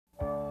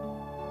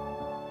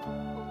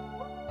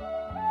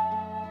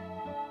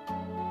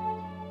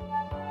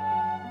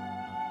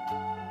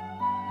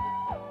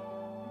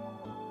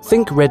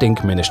Think Red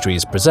Ink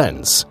Ministries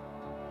presents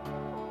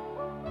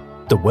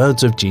The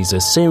Words of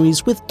Jesus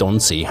series with Don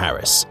C.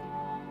 Harris.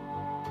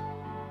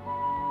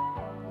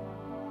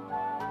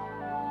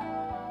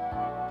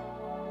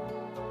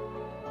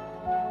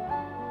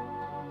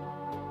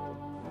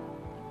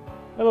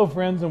 Hello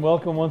friends, and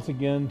welcome once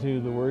again to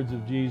the Words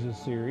of Jesus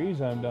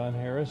series. I'm Don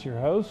Harris, your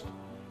host,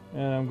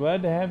 and I'm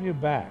glad to have you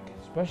back,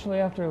 especially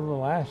after the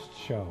last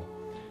show.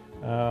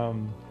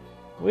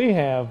 We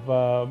have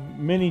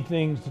many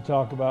things to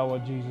talk about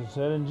what Jesus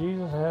said, and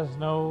Jesus has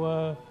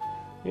no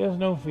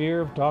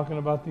fear of talking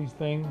about these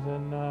things,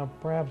 and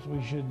perhaps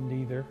we shouldn't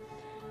either.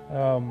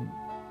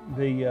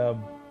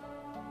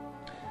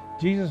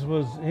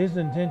 His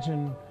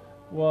intention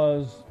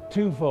was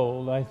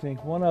twofold, I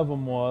think. One of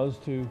them was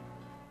to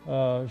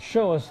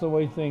show us the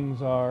way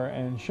things are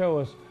and show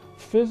us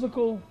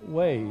physical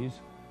ways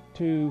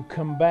to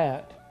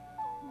combat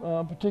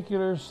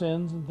particular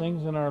sins and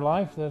things in our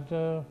life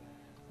that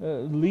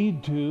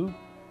lead to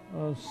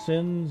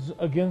sins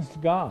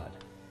against God.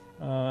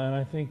 And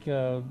I think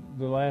the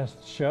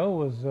last show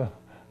was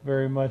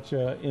very much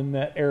in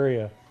that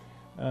area.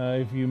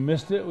 If you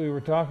missed it, we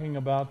were talking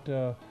about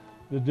the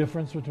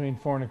difference between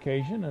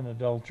fornication and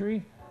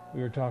adultery. We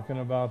were talking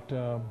about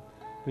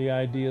the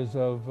ideas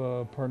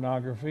of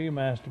pornography,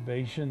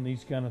 masturbation,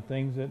 these kind of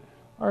things that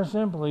are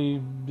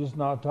simply just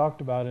not talked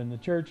about in the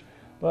church.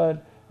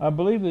 But I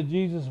believe that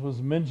Jesus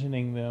was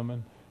mentioning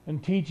them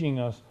and teaching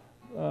us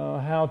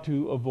how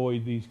to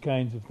avoid these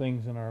kinds of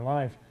things in our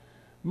life.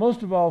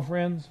 Most of all,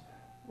 friends,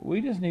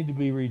 we just need to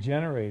be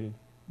regenerated.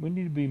 We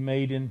need to be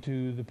made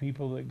into the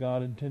people that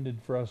God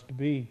intended for us to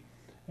be.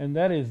 And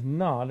that is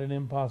not an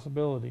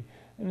impossibility.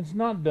 And it's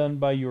not done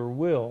by your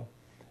will.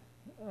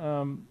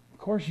 Of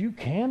course, you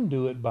can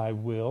do it by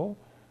will.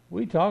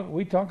 We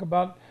talk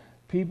about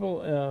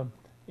people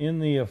in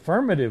the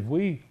affirmative.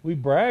 We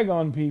brag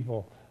on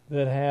people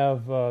that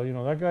have,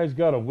 that guy's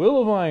got a will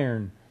of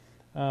iron,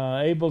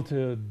 able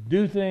to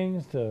do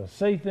things, to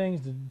say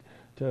things,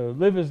 to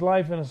live his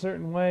life in a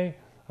certain way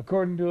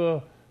according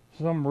to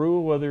some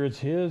rule, whether it's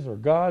his or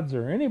God's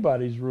or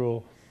anybody's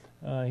rule.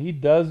 He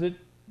does it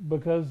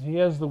because he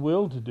has the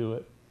will to do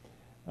it.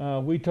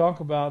 We talk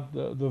about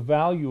the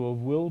value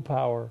of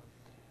willpower.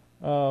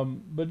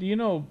 But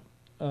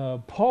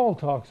Paul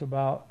talks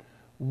about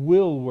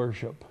will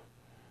worship,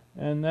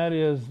 and that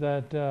is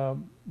that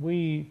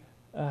we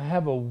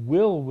have a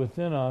will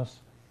within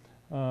us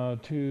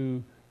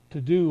to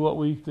do what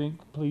we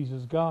think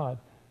pleases God.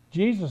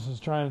 Jesus is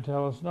trying to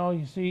tell us, no,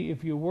 you see,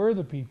 if you were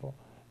the people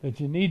that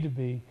you need to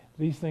be,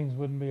 these things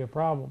wouldn't be a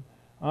problem.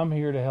 I'm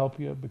here to help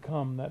you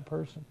become that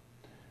person.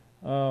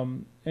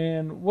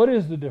 And what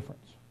is the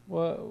difference?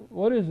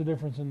 What is the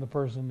difference in the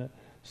person that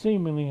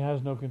seemingly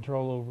has no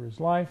control over his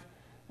life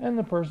and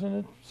the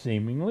person that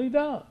seemingly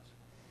does?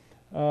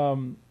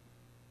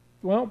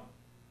 Well,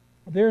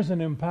 there's an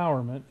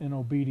empowerment in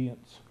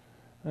obedience.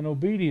 And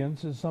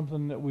obedience is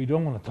something that we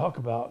don't want to talk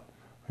about.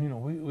 We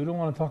don't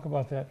want to talk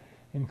about that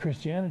in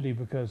Christianity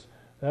because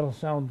that'll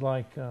sound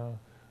like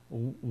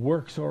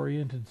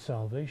works-oriented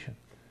salvation,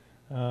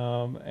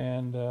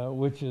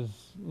 which is,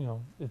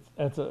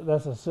 that's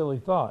a silly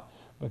thought,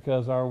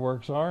 because our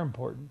works are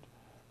important,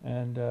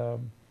 and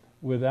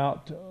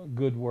without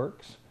good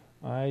works,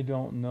 I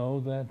don't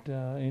know that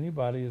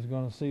anybody is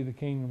going to see the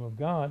kingdom of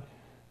God,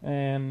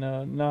 and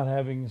not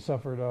having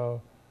suffered a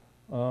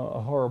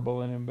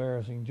horrible and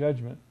embarrassing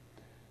judgment.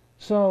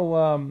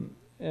 So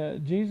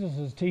Jesus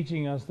is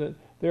teaching us that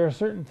there are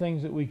certain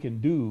things that we can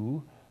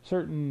do,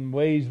 certain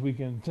ways we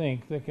can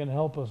think that can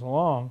help us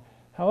along.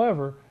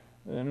 However,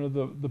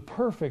 the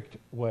perfect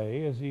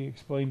way, as he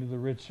explained to the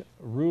rich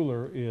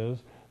ruler,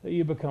 is that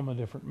you become a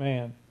different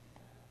man.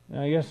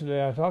 Now,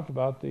 yesterday I talked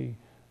about the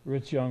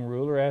rich young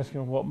ruler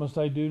asking, what must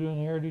I do to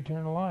inherit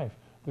eternal life?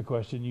 The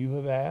question you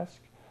have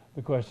asked,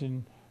 the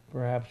question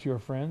perhaps your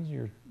friends,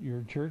 your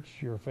church,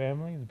 your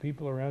family, the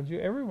people around you,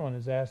 everyone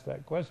has asked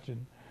that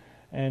question.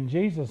 And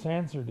Jesus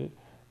answered it,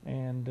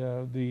 and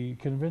the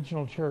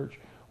conventional church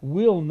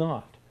will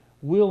not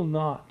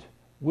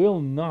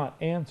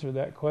answer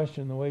that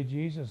question the way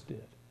Jesus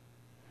did.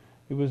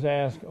 It was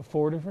asked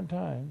 4 different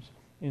times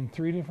in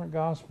 3 different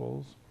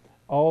Gospels,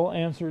 all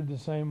answered the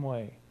same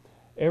way.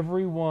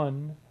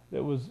 Everyone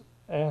who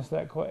asked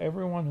that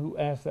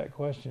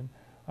question,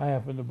 I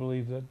happen to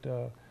believe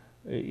that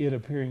it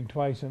appearing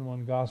twice in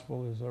one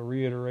Gospel is a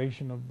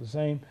reiteration of the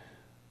same.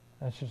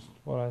 That's just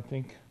what I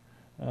think.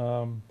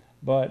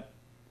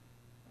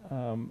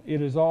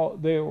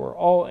 They were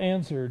all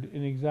answered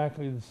in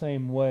exactly the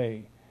same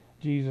way.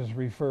 Jesus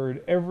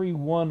referred every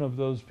one of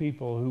those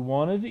people who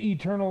wanted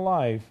eternal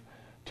life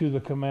to the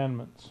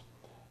commandments.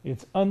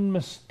 It's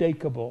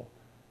unmistakable.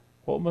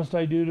 What must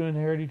I do to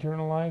inherit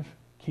eternal life?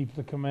 Keep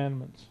the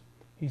commandments.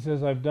 He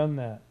says, I've done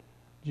that.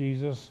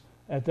 Jesus,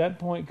 at that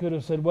point, could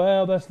have said,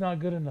 well, that's not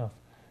good enough.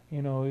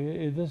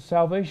 This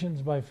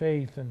salvation's by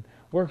faith, and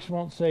works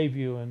won't save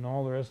you, and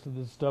all the rest of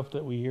the stuff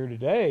that we hear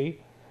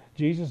today.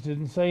 Jesus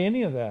didn't say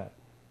any of that.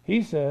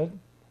 He said,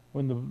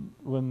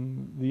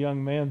 when the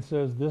young man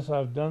says, this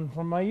I've done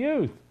from my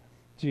youth,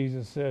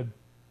 Jesus said,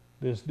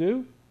 This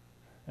do,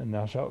 and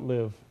thou shalt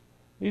live.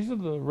 These are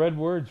the red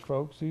words,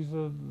 folks.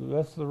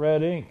 That's the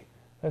red ink.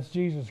 That's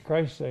Jesus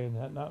Christ saying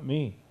that, not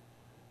me.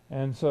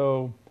 And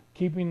so,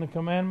 keeping the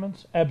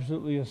commandments,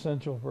 absolutely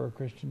essential for a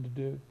Christian to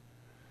do.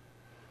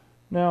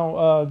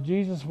 Now,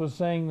 Jesus was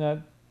saying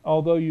that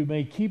although you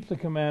may keep the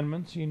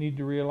commandments, you need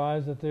to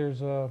realize that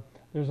there's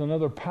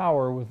another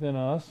power within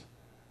us,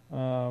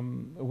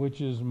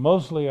 which is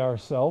mostly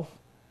ourself,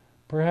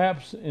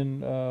 perhaps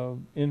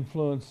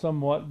influenced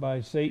somewhat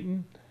by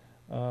Satan,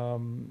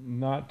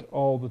 not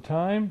all the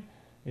time.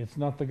 It's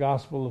not the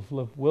gospel of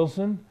Flip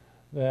Wilson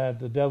that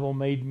the devil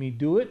made me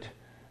do it.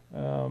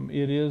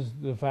 It is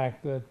the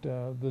fact that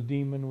the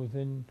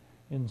demon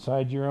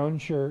inside your own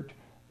shirt,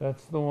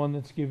 that's the one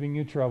that's giving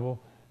you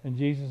trouble, and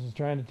Jesus is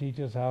trying to teach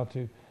us how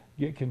to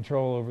get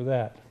control over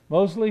that,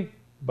 mostly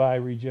by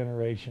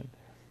regeneration.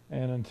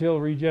 And until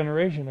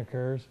regeneration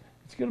occurs,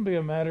 it's going to be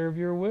a matter of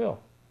your will.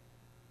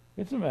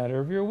 It's a matter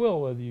of your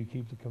will whether you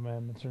keep the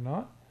commandments or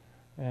not,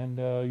 and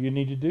you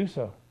need to do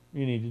so.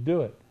 You need to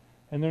do it.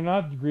 And they're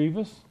not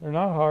grievous, they're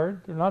not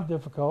hard, they're not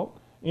difficult.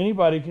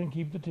 Anybody can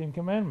keep the 10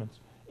 Commandments.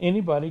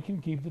 Anybody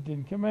can keep the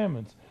 10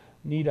 Commandments.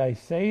 Need I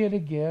say it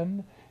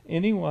again?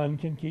 Anyone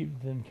can keep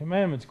the 10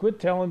 Commandments. Quit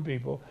telling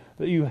people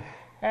that you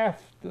have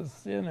to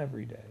sin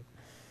every day.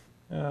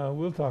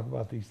 We'll talk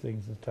about these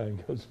things as time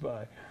goes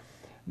by.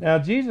 Now,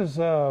 Jesus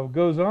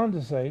goes on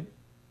to say,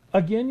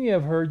 again ye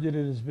have heard that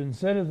it has been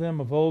said of them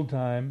of old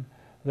time,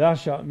 thou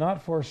shalt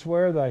not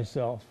forswear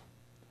thyself,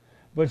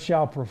 but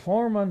shalt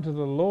perform unto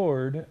the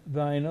Lord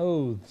thine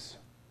oaths.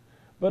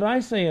 But I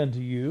say unto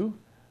you,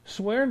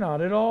 swear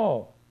not at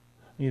all,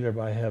 neither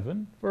by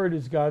heaven, for it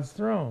is God's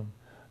throne,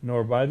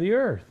 nor by the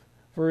earth,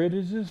 for it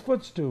is his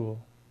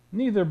footstool,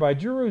 neither by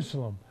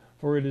Jerusalem,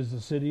 for it is the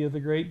city of the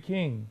great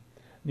King.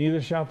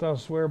 Neither shalt thou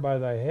swear by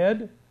thy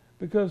head,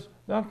 because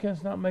thou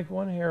canst not make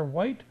one hair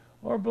white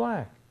or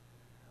black.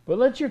 But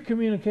let your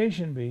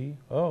communication be,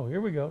 oh,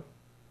 here we go.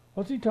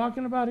 What's he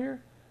talking about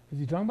here? Is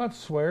he talking about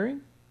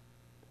swearing?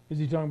 Is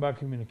he talking about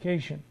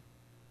communication?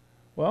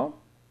 Well,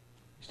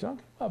 he's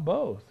talking about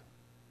both.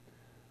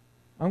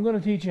 I'm going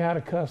to teach you how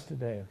to cuss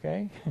today,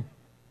 okay?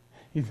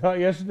 You thought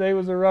yesterday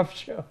was a rough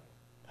show.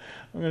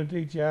 I'm going to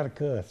teach you how to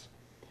cuss.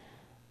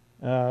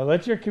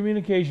 Let your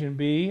communication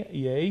be,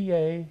 yea,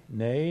 yea,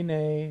 nay,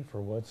 nay,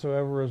 for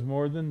whatsoever is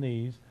more than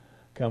these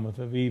cometh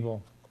of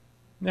evil.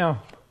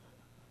 Now,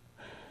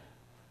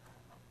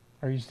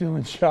 are you still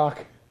in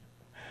shock?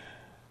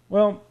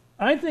 Well,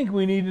 I think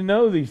we need to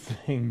know these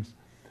things.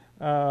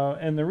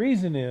 And the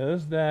reason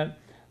is that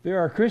there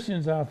are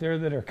Christians out there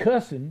that are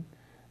cussing,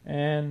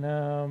 and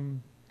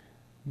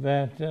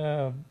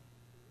that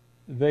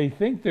they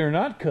think they're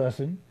not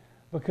cussing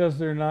because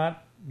they're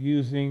not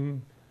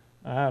using,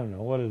 I don't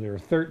know, what are there,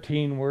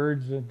 13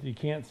 words that you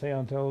can't say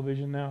on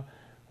television now?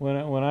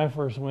 When I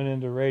first went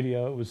into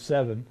radio, it was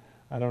 7.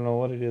 I don't know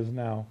what it is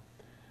now.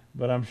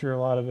 But I'm sure a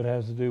lot of it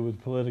has to do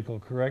with political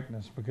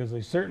correctness, because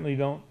they certainly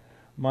don't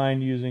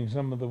mind using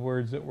some of the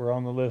words that were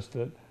on the list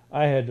that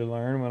I had to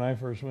learn when I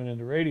first went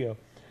into radio.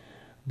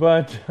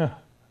 But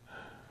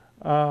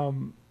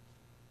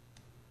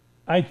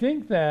I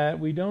think that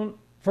we don't,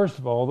 first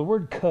of all, the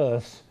word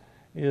cuss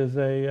is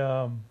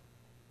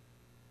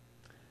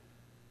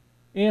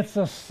it's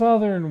a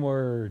southern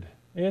word.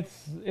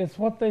 It's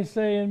what they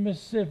say in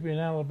Mississippi and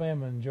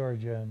Alabama and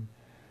Georgia and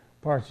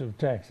parts of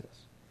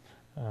Texas,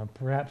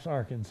 perhaps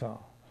Arkansas,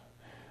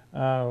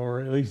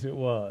 or at least it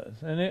was.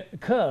 And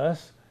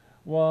cuss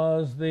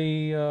was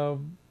the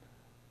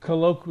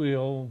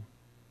colloquial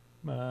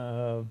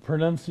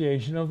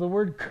pronunciation of the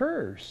word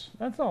curse.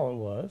 That's all it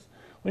was.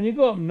 When you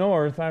go up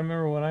north, I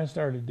remember when I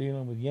started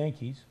dealing with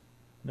Yankees,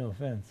 no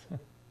offense,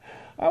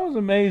 I was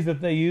amazed that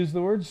they used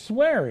the word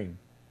swearing.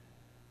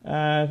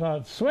 I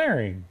thought,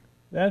 swearing,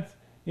 that's,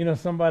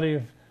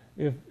 somebody,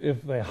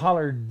 if they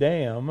hollered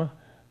damn,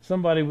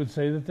 somebody would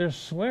say that they're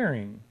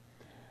swearing.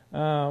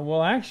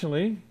 Well,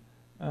 actually,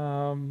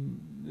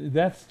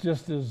 that's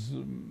just as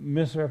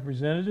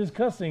misrepresented as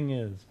cussing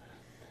is.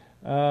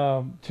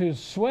 To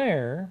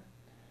swear,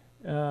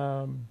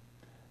 you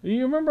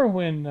remember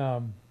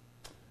when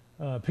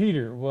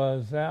Peter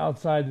was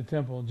outside the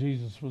temple,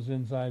 Jesus was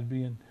inside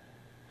being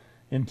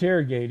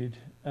interrogated.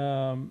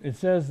 It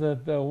says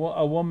that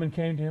a woman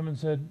came to him and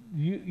said,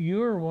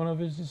 you're one of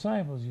his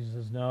disciples. He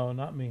says, no,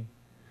 not me.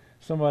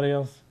 Somebody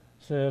else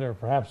said, or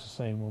perhaps the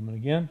same woman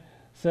again,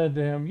 said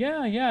to him,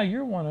 yeah,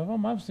 you're one of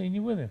them. I've seen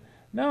you with him.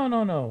 No,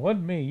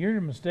 wasn't me.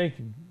 You're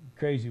mistaken,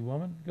 crazy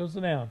woman. Go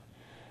sit down.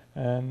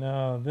 And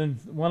then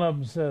one of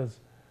them says,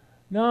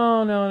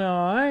 no,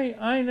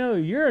 I know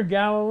you're a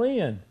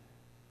Galilean.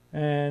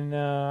 And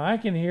I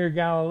can hear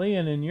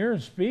Galilean in your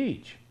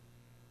speech.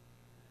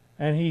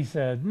 And he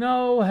said,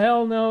 no,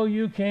 hell no,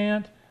 you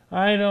can't.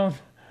 I don't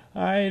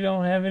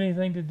have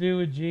anything to do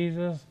with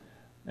Jesus.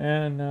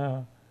 And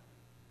I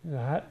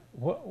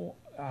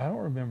don't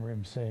remember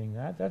him saying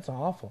that. That's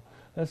awful.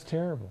 That's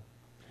terrible.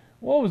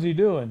 What was he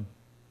doing?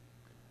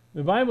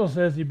 The Bible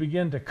says he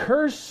began to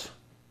curse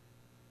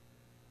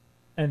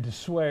and to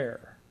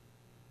swear,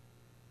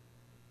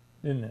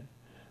 didn't it?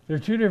 They're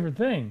two different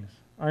things,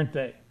 aren't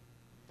they?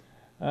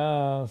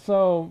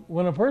 So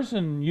when a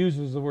person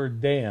uses the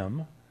word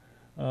damn,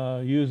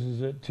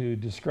 uses it to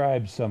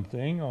describe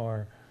something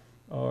or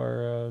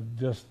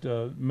just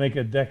make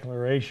a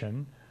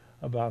declaration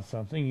about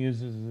something,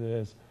 uses it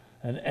as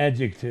an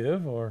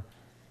adjective or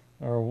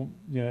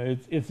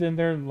it's in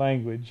their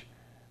language.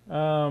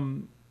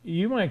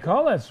 You might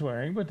call that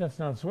swearing, but that's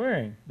not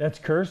swearing. That's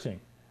cursing.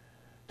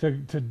 To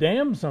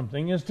damn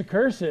something is to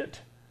curse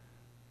it.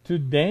 To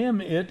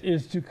damn it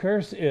is to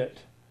curse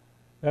it.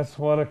 That's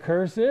what a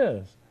curse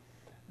is.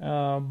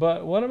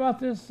 But what about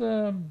this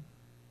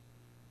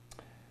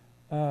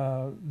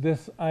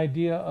this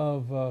idea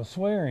of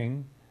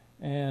swearing,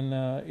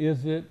 and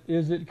is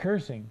it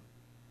cursing?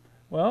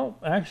 Well,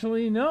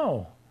 actually,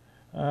 no.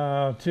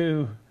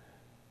 To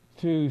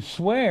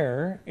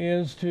swear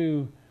is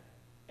to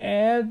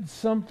add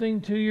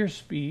something to your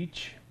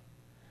speech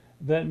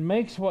that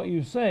makes what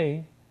you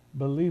say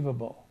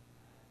believable.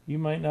 You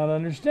might not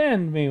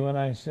understand me when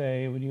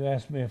you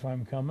ask me if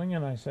I'm coming,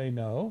 and I say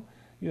no.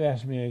 You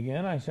ask me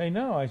again, I say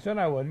no. I said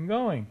I wasn't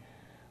going.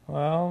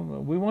 Well,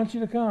 we want you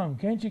to come.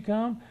 Can't you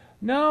come?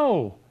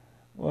 No.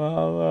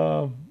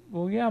 Well,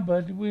 yeah,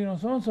 but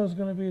so-and-so's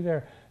going to be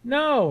there.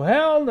 No,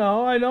 hell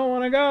no, I don't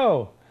want to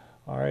go.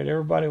 All right,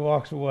 everybody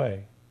walks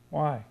away.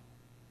 Why?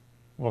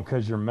 Well,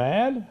 because you're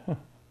mad?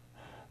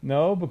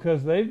 No,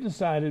 because they've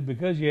decided,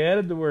 because you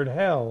added the word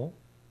hell.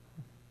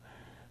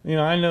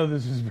 I know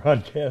this is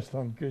broadcast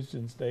on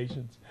Christian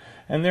stations,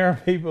 and there are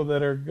people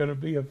that are going to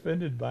be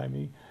offended by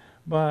me,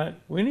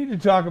 but we need to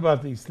talk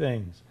about these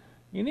things.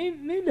 You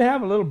need to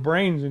have a little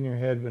brains in your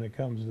head when it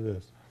comes to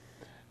this.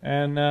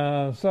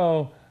 And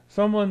so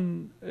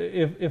someone,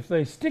 if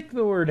they stick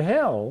the word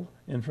hell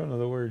in front of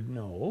the word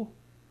no,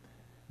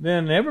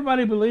 then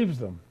everybody believes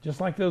them,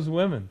 just like those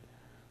women.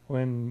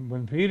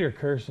 When Peter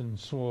cursed and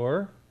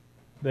swore,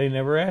 they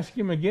never asked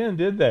him again,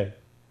 did they?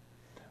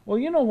 Well,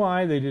 you know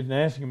why they didn't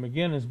ask him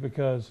again is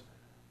because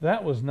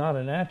that was not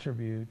an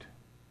attribute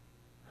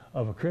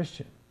of a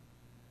Christian.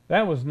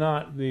 That was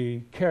not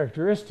the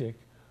characteristic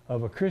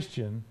of a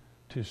Christian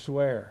to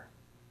swear.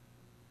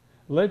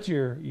 Let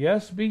your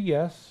yes be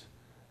yes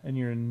and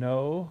your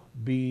no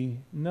be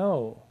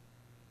no.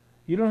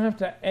 You don't have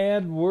to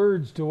add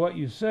words to what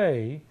you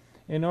say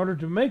in order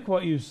to make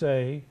what you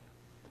say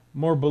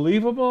more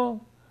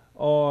believable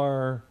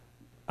or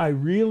I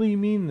really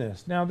mean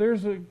this. Now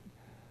there's a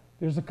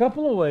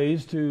couple of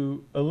ways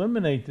to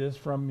eliminate this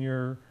from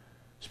your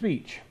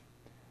speech.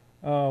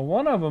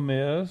 One of them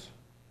is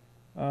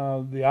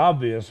the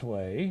obvious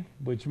way,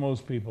 which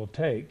most people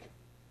take.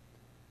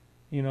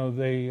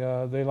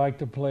 They like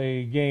to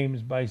play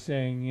games by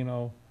saying,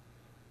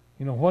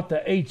 what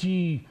the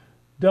H-E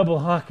double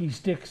hockey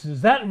sticks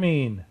does that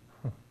mean?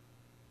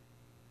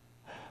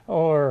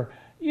 Or,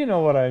 you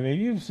know what I mean.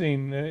 You've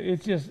seen,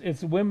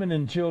 it's women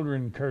and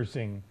children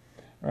cursing,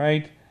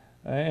 right?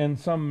 And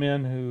some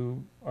men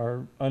who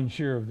are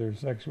unsure of their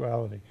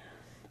sexuality,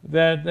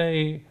 that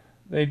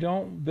they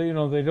don't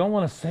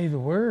want to say the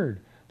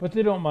word, but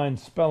they don't mind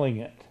spelling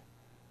it.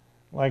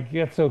 Like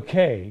it's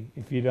okay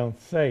if you don't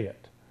say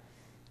it,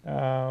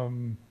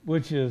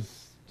 which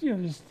is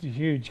just a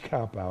huge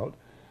cop out.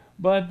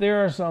 But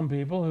there are some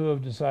people who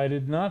have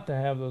decided not to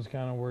have those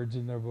kind of words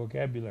in their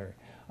vocabulary.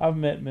 I've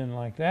met men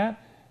like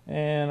that,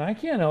 and I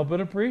can't help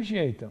but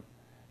appreciate them.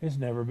 It's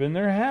never been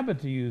their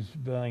habit to use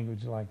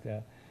language like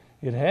that.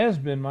 It has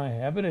been my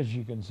habit, as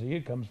you can see.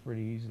 It comes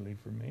pretty easily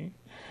for me.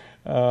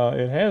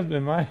 It has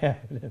been my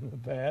habit in the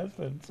past,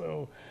 and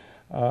so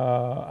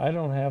I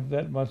don't have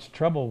that much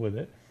trouble with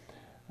it.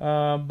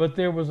 But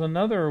there was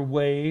another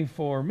way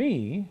for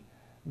me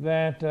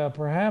that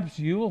perhaps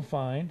you will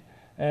find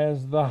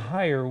as the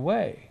higher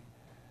way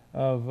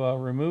of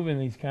removing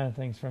these kind of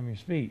things from your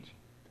speech.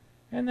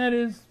 And that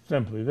is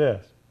simply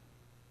this.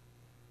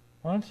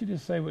 Why don't you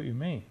just say what you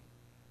mean?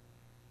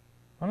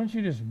 Why don't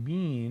you just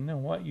mean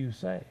what you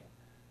say?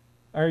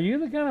 Are you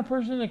the kind of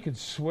person that could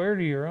swear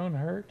to your own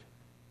hurt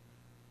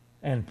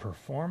and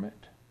perform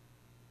it?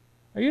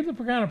 Are you the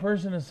kind of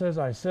person that says,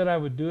 I said I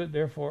would do it,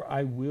 therefore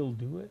I will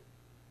do it?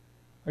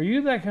 Are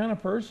you that kind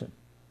of person?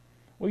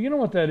 Well, you know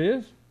what that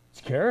is?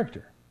 It's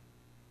character.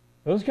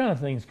 Those kind of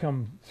things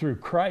come through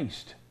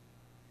Christ,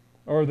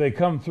 or they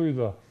come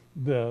through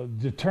the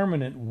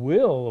determinate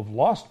will of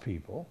lost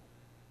people.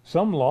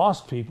 Some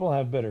lost people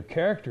have better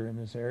character in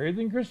this area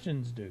than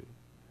Christians do.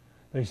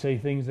 They say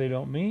things they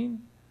don't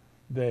mean.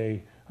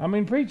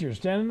 Preachers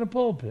stand in the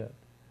pulpit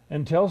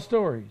and tell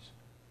stories,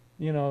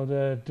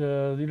 that,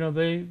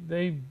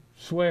 they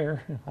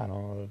swear. I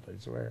don't know if they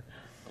swear.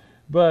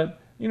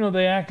 But,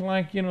 they act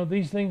like,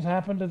 these things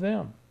happen to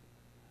them.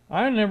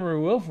 I never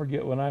will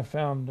forget when I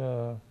found,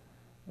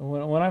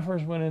 when I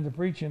first went into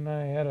preaching,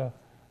 I had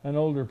an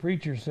older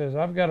preacher says,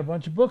 I've got a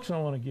bunch of books I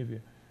want to give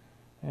you.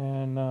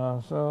 And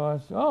so I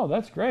said, oh,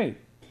 that's great.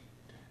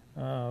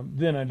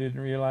 Then I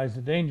didn't realize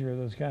the danger of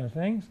those kind of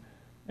things.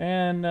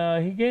 And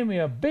he gave me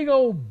a big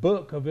old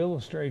book of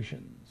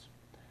illustrations.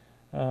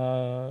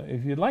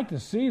 If you'd like to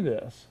see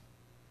this,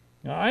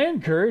 now I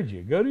encourage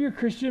you, go to your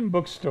Christian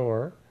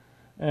bookstore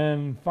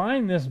and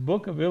find this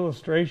book of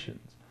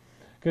illustrations,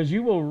 because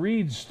you will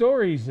read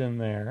stories in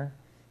there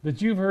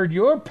that you've heard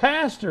your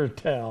pastor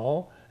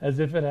tell as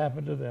if it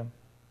happened to them.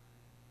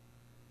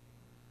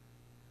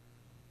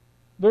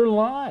 They're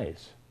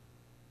lies.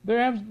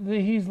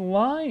 He's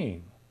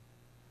lying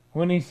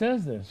when he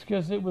says this,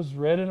 because it was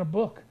read in a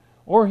book,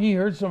 or he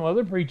heard some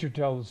other preacher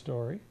tell the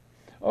story,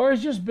 or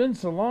it's just been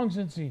so long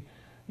since he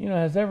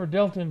has ever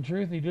dealt in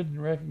truth, he didn't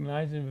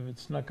recognize him if it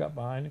snuck up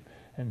behind him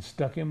and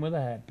stuck him with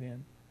a hat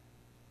pin.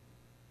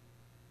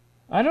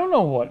 I don't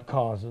know what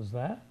causes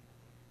that,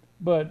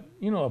 but,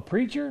 a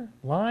preacher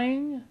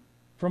lying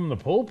from the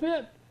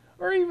pulpit,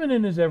 or even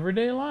in his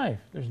everyday life,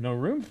 there's no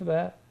room for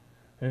that,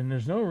 and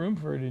there's no room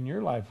for it in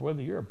your life,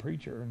 whether you're a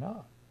preacher or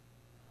not.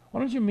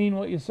 Why don't you mean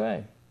what you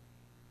say?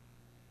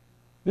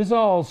 This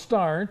all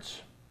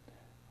starts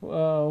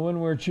when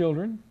we're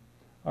children.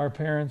 Our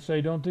parents say,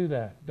 don't do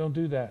that, don't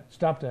do that,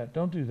 stop that,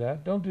 don't do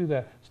that, don't do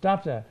that,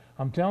 stop that.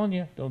 I'm telling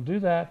you, don't do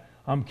that.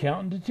 I'm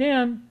counting to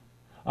 10.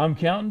 I'm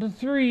counting to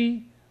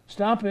 3.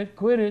 Stop it,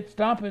 quit it,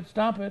 stop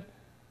it,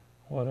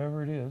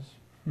 whatever it is.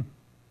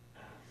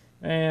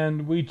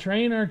 And we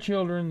train our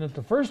children that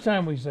the first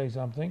time we say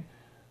something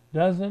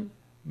doesn't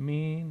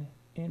mean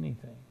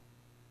anything.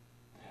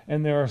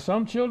 And there are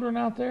some children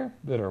out there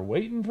that are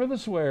waiting for the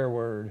swear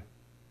word.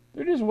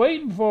 They're just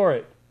waiting for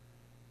it,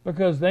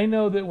 because they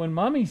know that when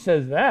mommy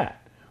says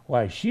that,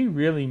 why, she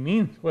really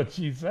means what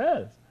she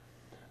says.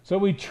 So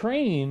we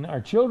train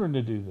our children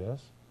to do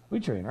this. We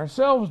train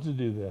ourselves to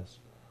do this.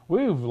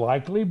 We've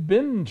likely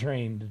been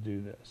trained to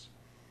do this.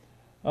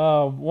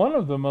 One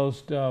of the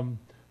most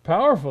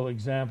powerful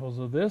examples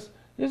of this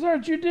is our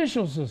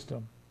judicial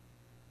system.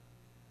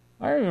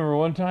 I remember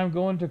one time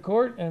going to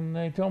court and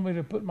they told me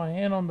to put my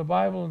hand on the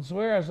Bible and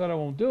swear. I said, I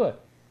won't do it.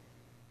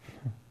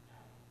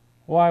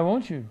 Why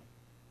won't you?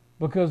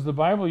 Because the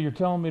Bible you're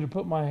telling me to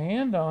put my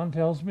hand on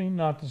tells me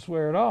not to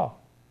swear at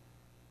all.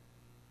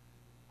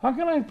 How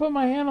can I put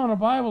my hand on a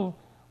Bible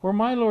where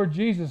my Lord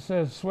Jesus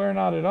says, swear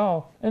not at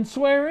all, and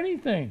swear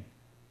anything?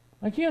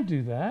 I can't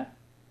do that.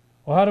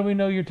 Well, how do we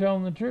know you're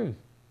telling the truth?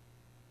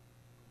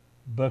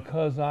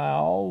 Because I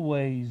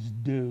always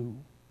do.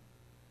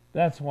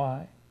 That's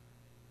why.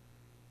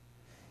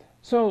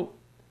 So,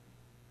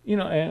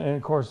 and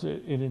of course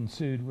it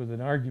ensued with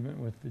an argument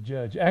with the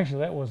judge.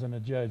 Actually, that wasn't a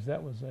judge.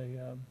 That was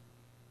I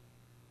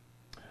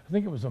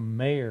think it was a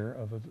mayor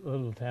of a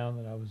little town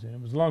that I was in.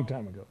 It was a long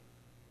time ago.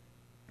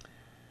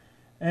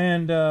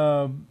 And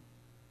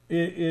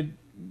it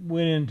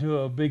went into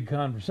a big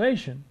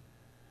conversation.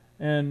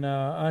 And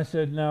I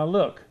said, now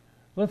look,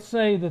 let's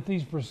say that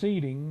these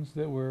proceedings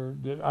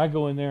that I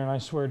go in there and I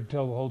swear to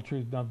tell the whole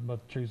truth, nothing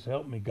but the truth, so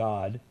help me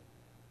God.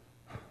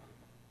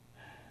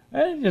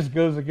 And it just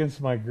goes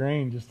against my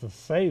grain just to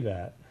say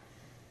that.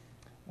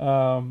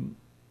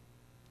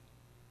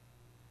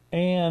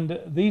 And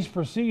these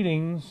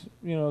proceedings,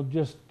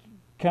 just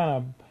kind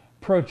of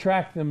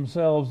protract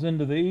themselves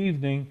into the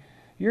evening.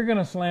 You're going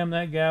to slam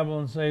that gavel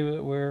and say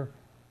that we're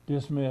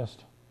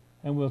dismissed,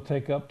 and we'll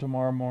take up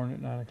tomorrow morning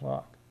at 9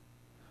 o'clock.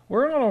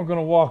 We're not going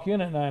to walk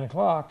in at 9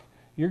 o'clock.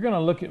 You're going to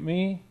look at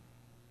me,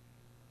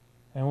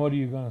 and what are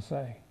you going to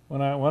say?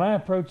 When I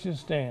approach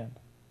this stand,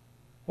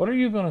 what are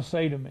you going to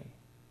say to me?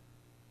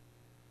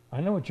 I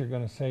know what you're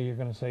going to say. You're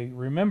going to say,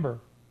 remember,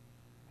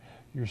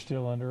 you're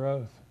still under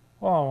oath.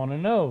 Well, I want to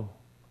know,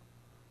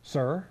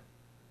 sir,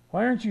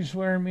 why aren't you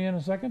swearing me in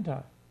a second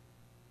time?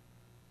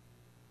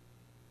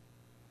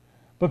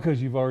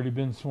 Because you've already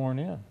been sworn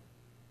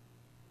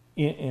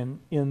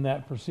in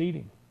that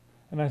proceeding.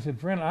 And I said,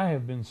 friend, I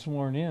have been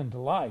sworn in to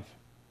life.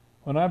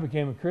 When I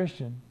became a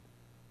Christian,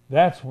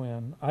 that's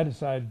when I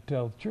decided to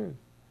tell the truth.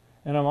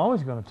 And I'm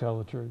always going to tell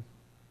the truth.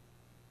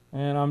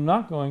 And I'm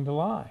not going to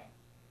lie.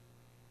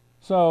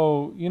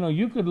 So,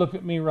 you could look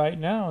at me right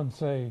now and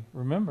say,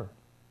 remember,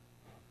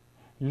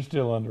 you're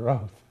still under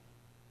oath.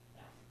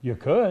 You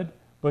could,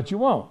 but you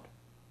won't,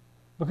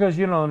 because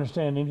you don't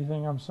understand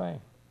anything I'm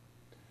saying.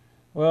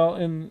 Well,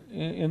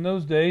 in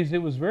those days,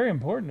 it was very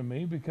important to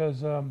me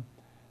because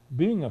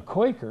being a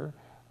Quaker,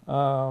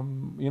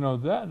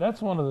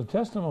 that's one of the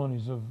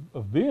testimonies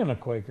of being a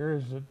Quaker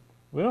is that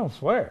we don't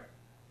swear.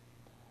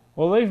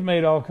 Well, they've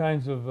made all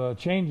kinds of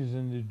changes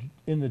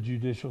in the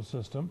judicial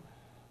system,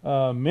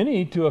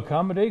 many to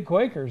accommodate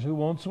Quakers who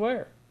won't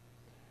swear.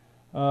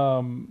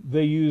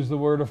 They use the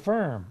word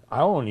affirm.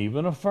 I won't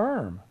even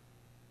affirm.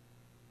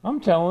 I'm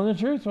telling the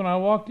truth when I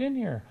walked in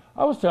here.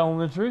 I was telling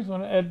the truth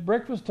at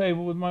breakfast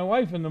table with my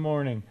wife in the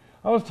morning.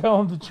 I was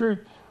telling the truth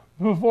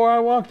before I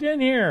walked in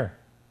here.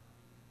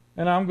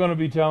 And I'm going to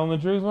be telling the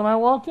truth when I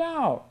walk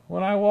out.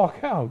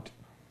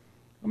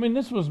 I mean,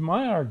 this was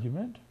my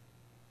argument.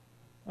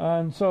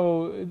 And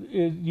so,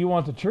 you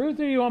want the truth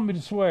or you want me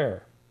to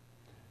swear?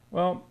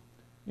 Well,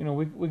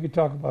 we could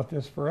talk about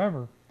this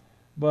forever.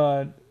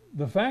 But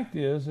the fact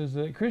is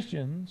that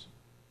Christians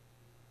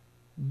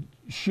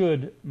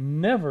should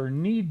never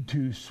need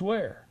to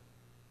swear.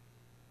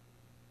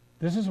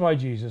 This is why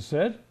Jesus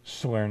said,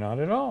 swear not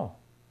at all.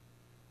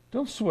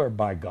 Don't swear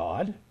by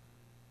God.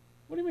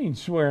 What do you mean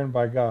swearing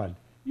by God?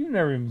 You've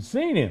never even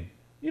seen him.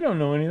 You don't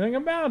know anything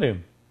about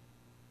him.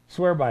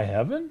 Swear by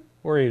heaven,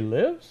 where he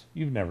lives?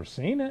 You've never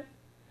seen it.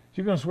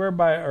 You're going to swear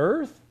by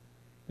earth?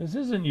 This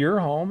isn't your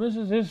home. This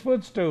is his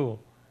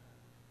footstool.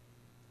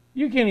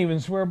 You can't even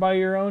swear by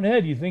your own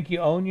head. You think you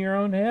own your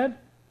own head?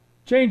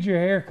 Change your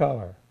hair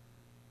color,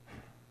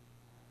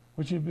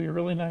 which would be a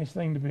really nice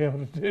thing to be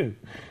able to do.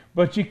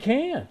 But you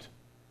can't.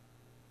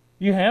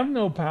 You have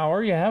no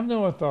power. You have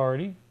no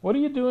authority. What are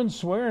you doing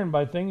swearing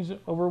by things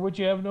over which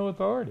you have no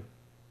authority?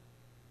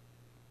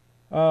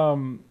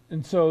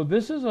 And so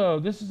this is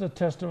a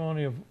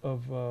testimony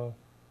of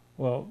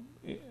well,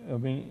 I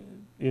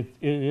mean, it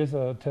is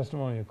a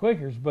testimony of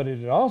Quakers, but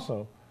it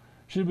also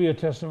should be a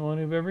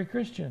testimony of every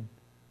Christian.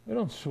 We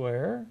don't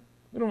swear.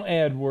 We don't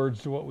add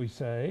words to what we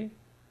say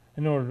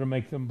in order to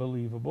make them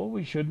believable.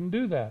 We shouldn't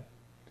do that.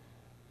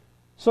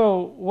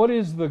 So what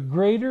is the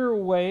greater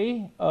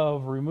way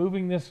of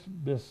removing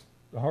this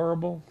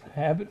horrible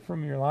habit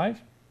from your life?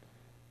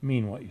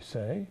 Mean what you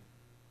say.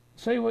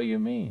 Say what you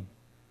mean.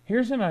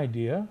 Here's an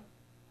idea.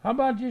 How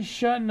about just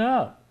shutting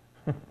up?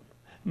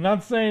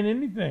 Not saying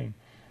anything.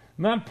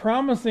 Not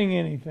promising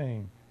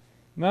anything.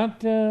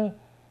 Not,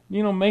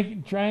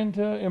 trying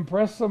to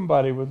impress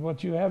somebody with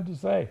what you have to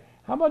say.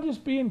 How about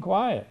just being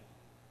quiet?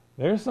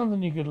 There's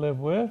something you could live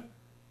with,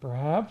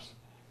 perhaps.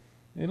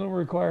 It'll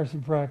require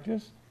some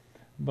practice.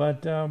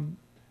 But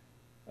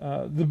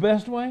the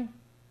best way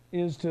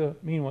is to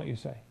mean what you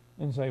say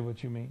and say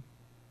what you mean.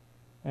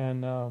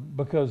 And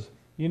because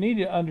you need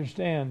to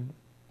understand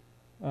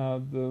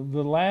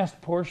the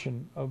last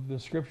portion of the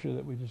scripture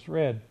that we just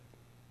read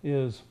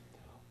is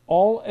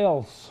all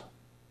else.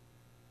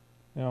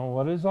 Now,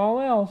 what is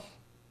all else?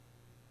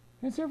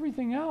 It's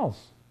everything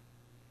else.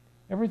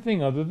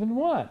 Everything other than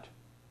what?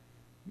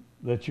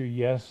 Let your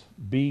yes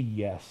be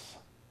yes.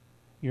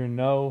 Your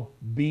no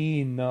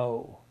be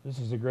no. This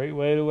is a great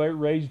way to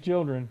raise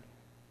children.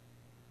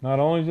 Not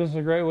only is this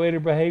a great way to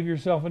behave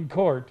yourself in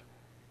court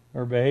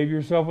or behave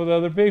yourself with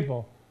other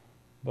people,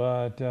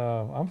 but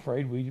I'm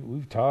afraid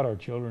we've taught our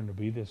children to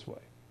be this way.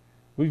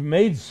 We've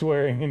made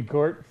swearing in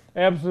court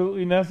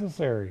absolutely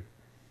necessary.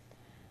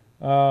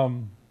 Now,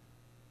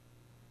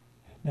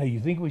 you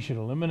think we should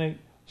eliminate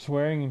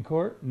swearing in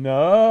court?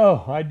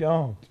 No, I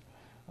don't.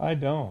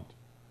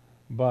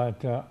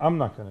 But I'm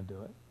not going to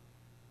do it.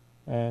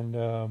 And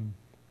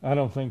I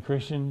don't think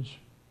Christians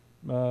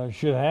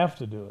should have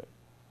to do it.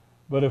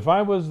 But if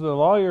I was the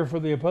lawyer for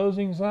the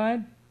opposing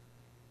side,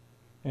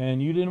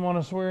 and you didn't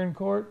want to swear in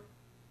court,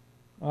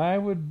 I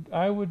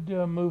would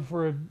move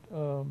for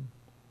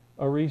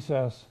a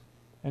recess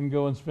and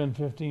go and spend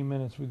 15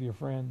 minutes with your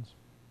friends,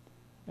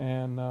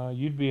 and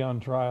you'd be on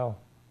trial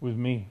with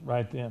me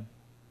right then.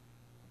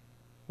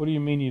 What do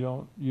you mean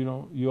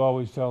you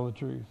always tell the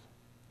truth?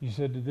 You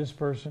said to this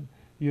person,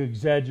 you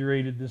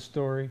exaggerated this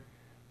story.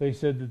 They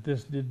said that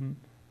this didn't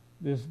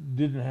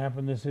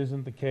happen. This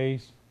isn't the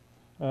case.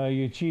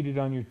 You cheated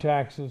on your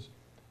taxes.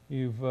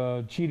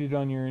 You've cheated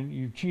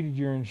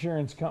your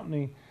insurance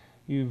company.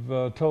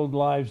 You've told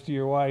lies to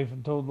your wife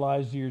and told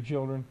lies to your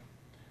children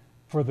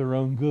for their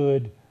own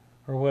good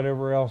or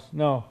whatever else.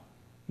 No,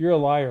 you're a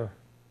liar.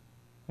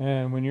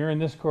 And when you're in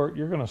this court,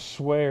 you're going to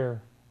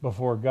swear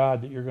before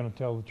God that you're going to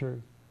tell the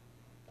truth.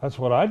 That's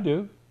what I'd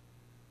do.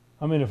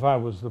 I mean, if I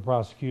was the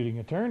prosecuting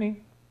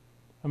attorney,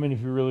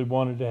 if you really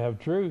wanted to have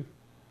truth.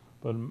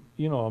 But,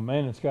 a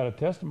man that's got a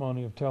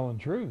testimony of telling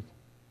truth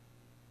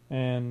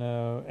and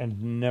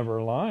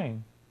never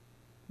lying,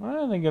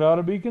 I think it ought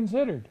to be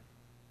considered.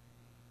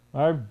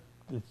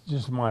 It's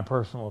just my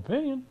personal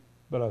opinion,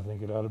 but I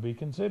think it ought to be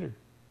considered.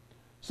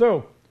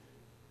 So,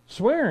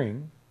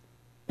 swearing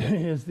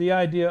is the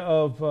idea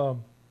of,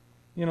 hell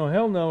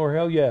no or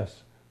hell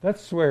yes.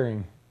 That's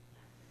swearing.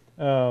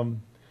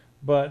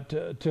 But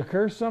to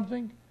curse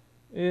something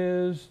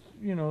is,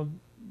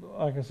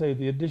 like I say,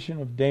 the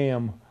addition of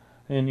damn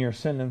in your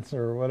sentence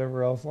or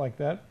whatever else like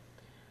that.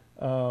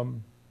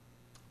 Or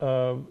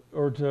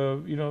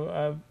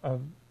to,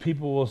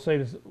 people will say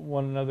to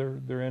one another,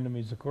 their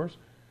enemies, of course,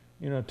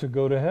 to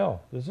go to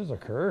hell. This is a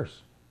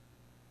curse.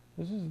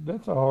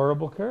 That's a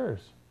horrible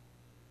curse.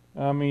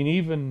 There's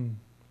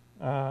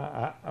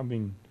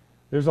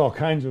all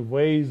kinds of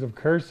ways of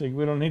cursing.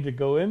 We don't need to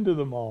go into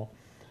them all.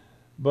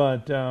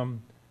 But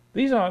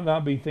these ought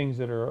not be things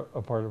that are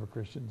a part of a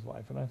Christian's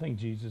life. And I think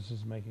Jesus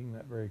is making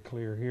that very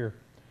clear here.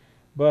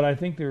 But I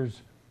think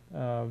there's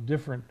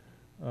different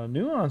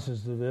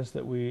nuances to this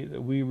that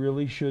we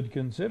really should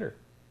consider.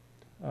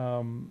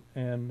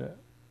 And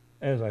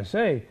as I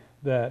say,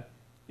 that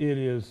it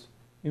is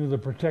the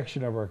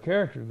protection of our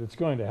character that's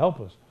going to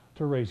help us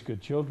to raise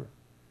good children.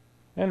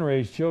 And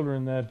raise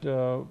children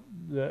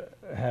that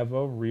have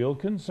a real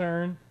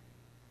concern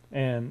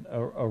and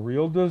a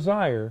real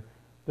desire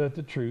that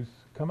the truth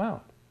come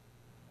out.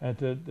 And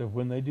that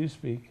when they do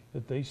speak,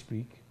 that they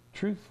speak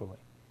truthfully.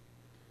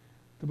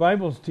 The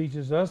Bible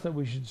teaches us that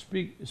we should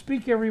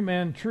speak every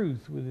man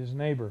truth with his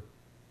neighbor.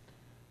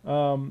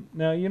 Now,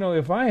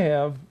 if I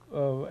have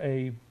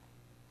a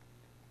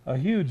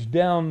huge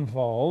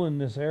downfall in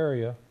this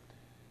area,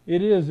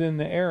 it is in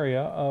the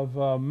area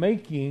of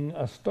making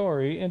a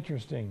story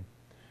interesting.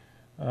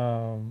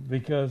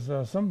 because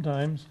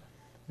sometimes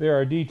there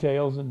are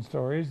details in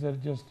stories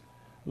that just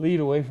lead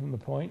away from the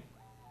point.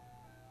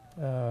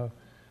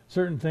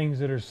 Certain things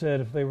that are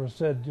said, if they were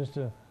said just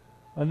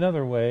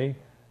another way,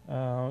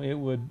 it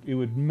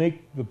would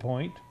make the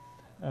point.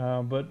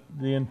 But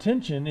the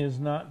intention is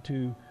not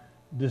to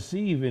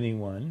deceive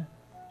anyone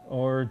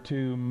or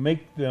to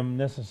make them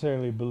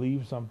necessarily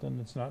believe something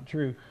that's not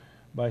true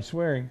by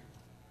swearing.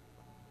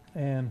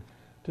 And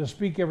to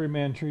speak every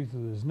man truth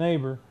with his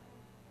neighbor,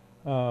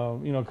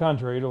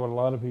 contrary to what a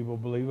lot of people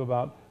believe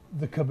about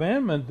the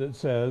commandment that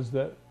says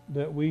that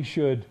we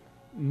should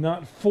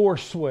not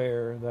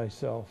forswear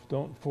thyself.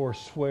 Don't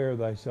forswear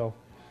thyself.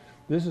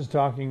 This is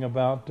talking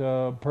about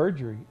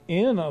perjury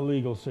in a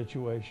legal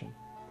situation.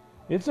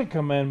 It's a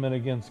commandment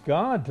against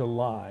God to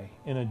lie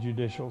in a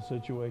judicial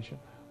situation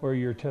where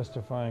you're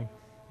testifying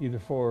either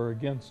for or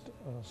against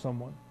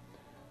someone.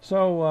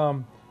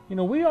 So,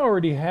 we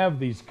already have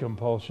these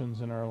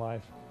compulsions in our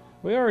life.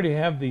 We already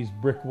have these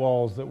brick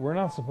walls that we're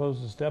not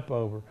supposed to step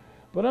over.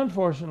 But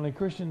unfortunately,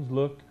 Christians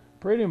look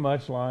pretty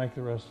much like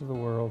the rest of the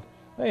world.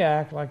 They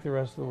act like the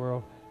rest of the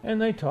world,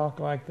 and they talk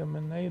like them,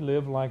 and they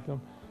live like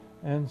them.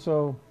 And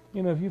so,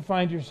 if you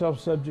find yourself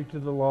subject to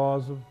the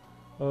laws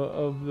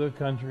of the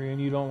country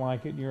and you don't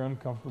like it and you're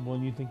uncomfortable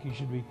and you think you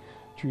should be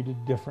treated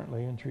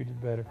differently and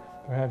treated better,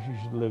 perhaps you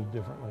should live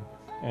differently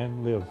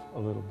and live a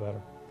little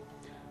better.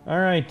 All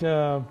right.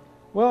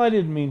 Well, I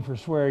didn't mean for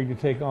swearing to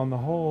take on the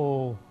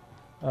whole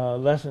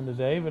lesson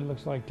today, but it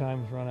looks like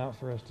time's run out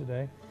for us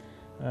today.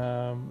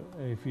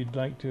 If you'd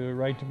like to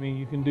write to me,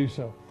 you can do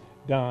so.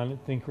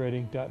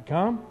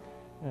 Don@thinkredinc.com,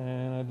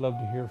 and I'd love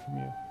to hear from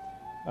you.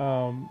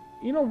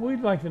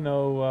 We'd like to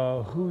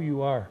know who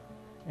you are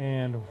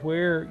and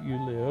where you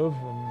live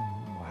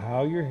and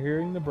how you're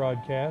hearing the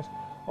broadcast.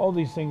 All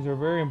these things are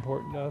very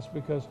important to us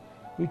because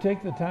we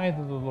take the tithe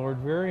of the Lord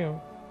very,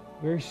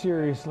 very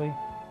seriously,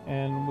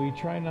 and we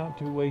try not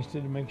to waste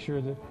it and make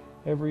sure that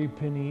every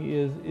penny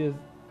is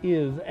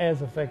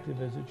as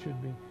effective as it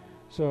should be.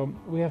 So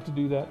we have to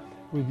do that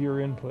with your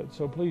input.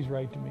 So please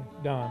write to me,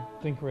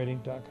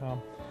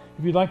 Don@thinkredinc.com.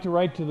 If you'd like to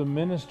write to the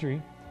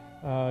ministry,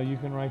 you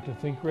can write to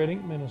Think Red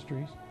Ink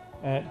Ministries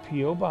at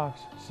P.O.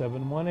 Box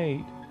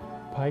 718,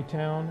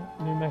 Pytown,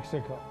 New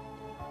Mexico.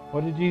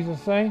 What did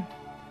Jesus say?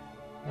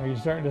 Are you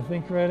starting to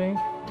think red ink?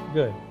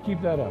 Good.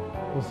 Keep that up.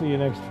 We'll see you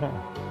next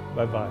time.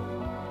 Bye-bye.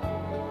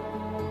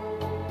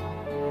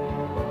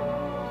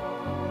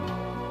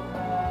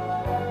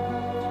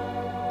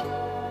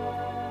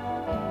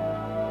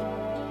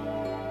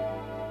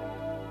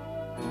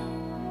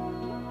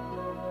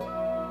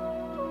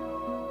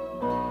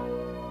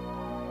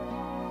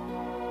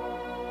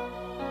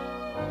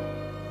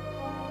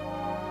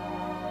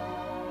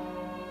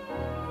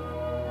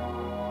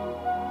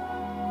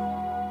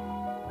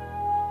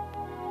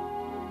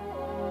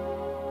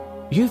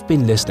 You've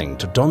been listening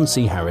to Don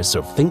C. Harris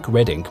of Think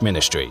Red Ink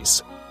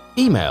Ministries.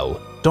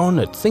 Email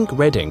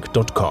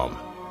don@thinkredink.com.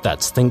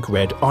 That's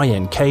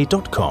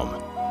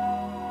thinkredink.com.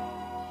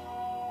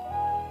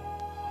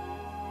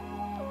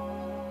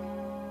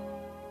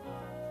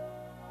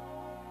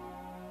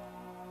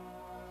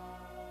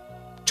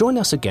 Join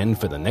us again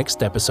for the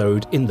next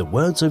episode in the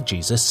Words of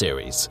Jesus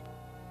series.